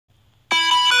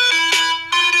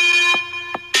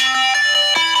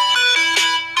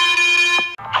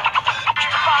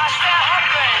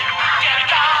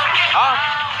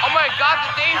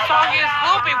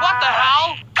the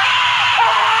hell?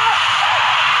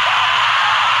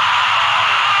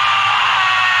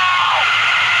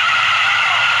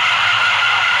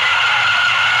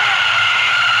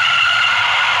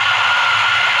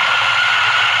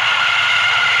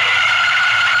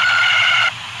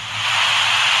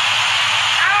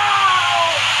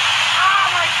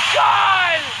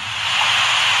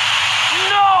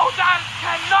 That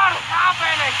cannot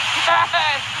happen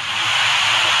again!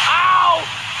 Ow!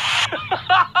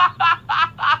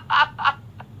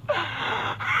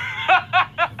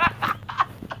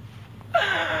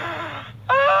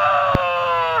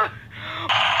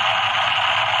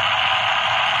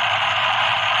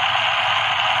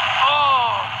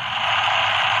 Oh!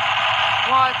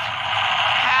 What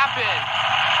happened?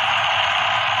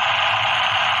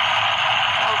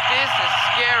 Oh, this is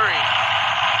scary.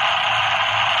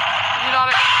 You know,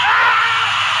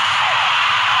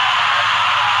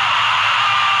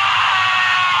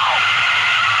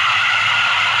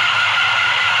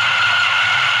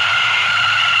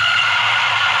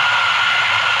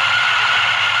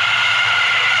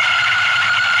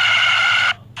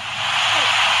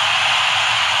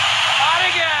 not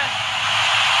again.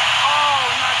 Oh,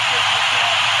 not this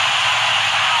again.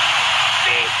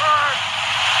 Feet hurt.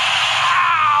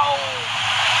 Ow!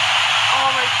 Oh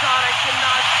my God, I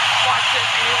cannot watch this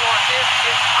anymore. This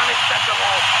is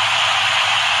unacceptable.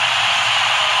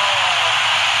 Oh.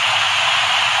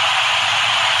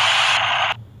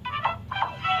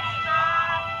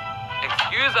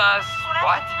 Excuse us.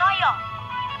 What?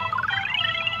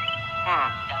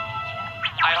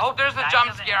 I hope there's a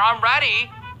jump scare. I'm ready.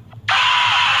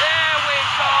 There we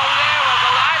go. There we go.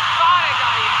 That's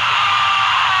Sonic.Exe.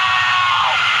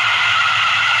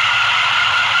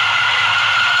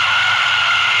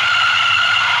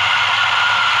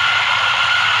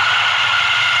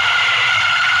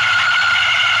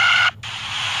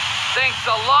 Thanks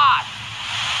a lot.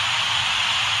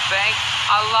 Thanks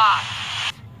a lot.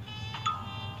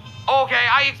 Okay,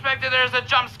 I expected there's a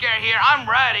jump scare here. I'm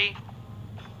ready.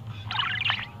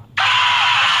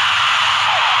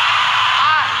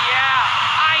 Yeah.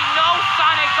 I know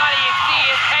Sonic.Exe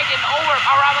is taking over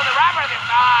around the rapper this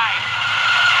time.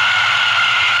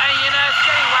 And you know, it's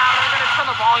getting loud. I'm gonna turn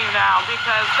the volume down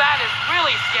because that is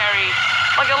really scary.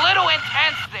 Like a little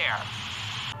intense there.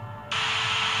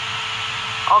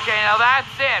 Okay, now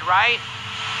that's it, right?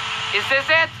 Is this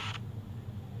it?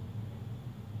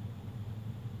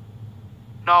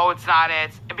 No, it's not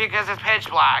it. Because it's pitch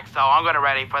black, so I'm gonna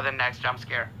ready for the next jump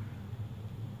scare.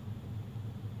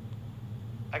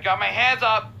 I got my hands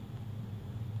up.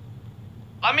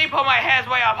 Let me put my hands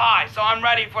way up high, so I'm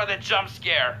ready for the jump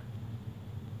scare.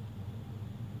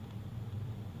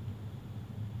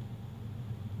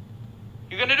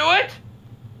 You gonna do it?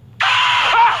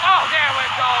 Oh, there we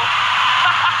go.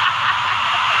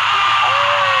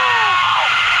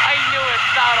 I knew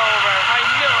it's not over. I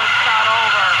knew it's not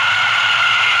over.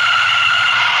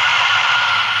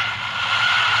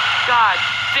 God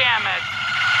damn it.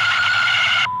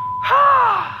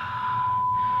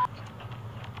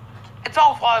 It's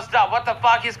all fuzzed up. What the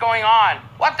fuck is going on?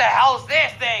 What the hell is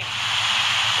this thing?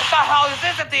 What the hell is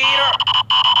this, a theater?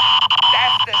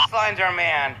 That's the Slender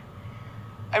Man.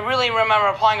 I really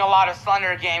remember playing a lot of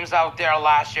Slender games out there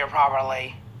last year,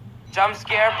 probably. Jump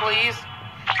scare, please.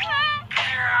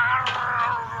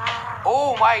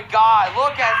 Oh my God,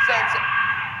 look at Sensei.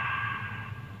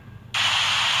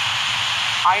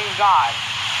 I'm God.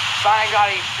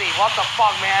 Sonic.Exe. What the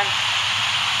fuck, man?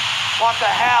 What the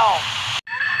hell?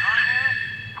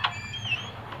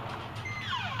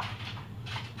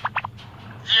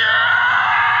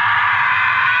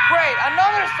 Great,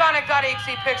 another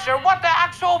Sonic.Exe picture. What the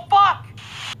actual fuck?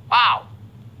 Wow.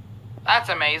 That's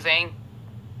amazing.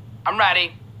 I'm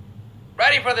ready.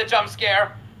 Ready for the jump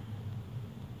scare.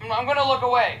 I'm gonna look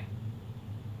away.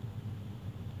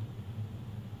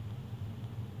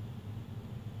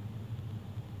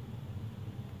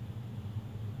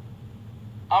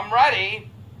 I'm ready.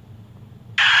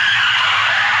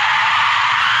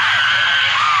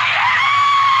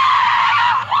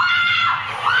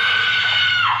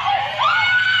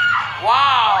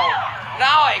 Wow.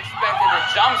 Now I expected a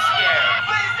jump scare.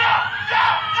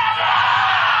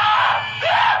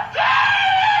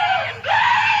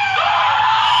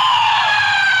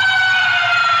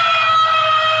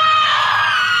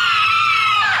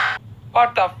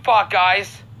 What the fuck,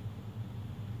 guys?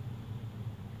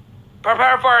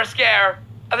 Prepare for a scare.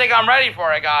 I think I'm ready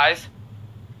for it, guys.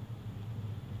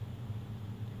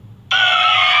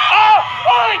 Oh!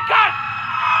 Holy God!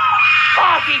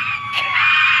 Fucking...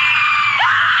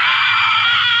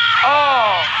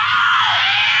 Oh!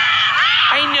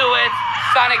 I knew it.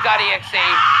 Sonic Sensei.Exe.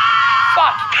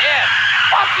 Fuck him.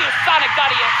 Fuck you,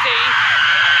 Sonic.Exe.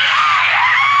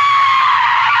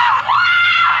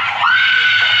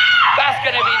 That's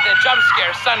gonna be the jump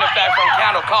scare sound effect from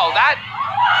Candle Call.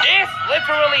 This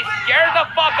literally scared the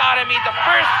fuck out of me the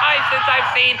first time since I've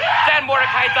seen Dan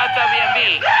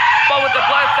Mordecai.WMV. But with the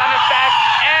blood sound effects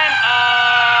and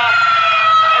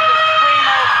the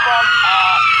screamers from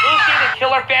Lucy the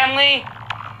Killer Family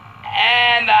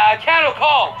and Candle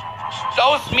Call.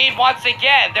 Those meet once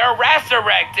again. They're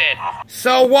resurrected.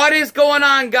 So what is going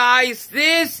on, guys?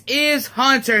 This is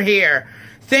Hunter here.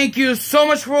 Thank you so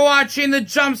much for watching the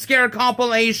Jumpscare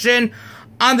Compilation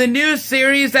on the new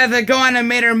series that the Go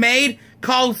Animator made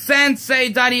called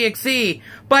Sensei.Exe.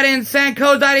 But in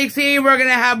Senko.Exe, we're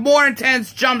gonna have more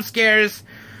intense jump scares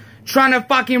trying to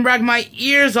fucking wreck my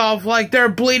ears off like they're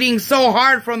bleeding so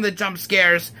hard from the jump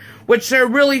scares, which they're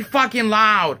really fucking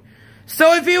loud.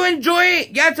 So if you enjoy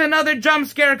yet another jump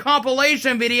scare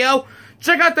compilation video,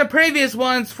 check out the previous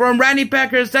ones from Randy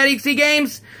Pecker's.Exe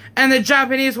games and the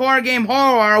Japanese horror game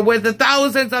Horror with the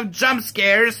thousands of jump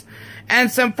scares and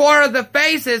some 4 of the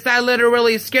faces that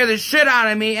literally scare the shit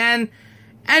out of me and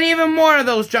even more of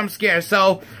those jump scares.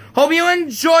 So hope you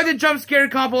enjoy the jump scare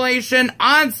compilation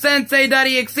on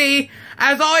Sensei.Exe.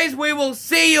 As always, we will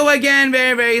see you again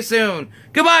very, very soon.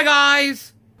 Goodbye,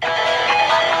 guys!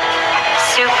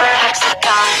 Super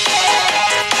Hexagon.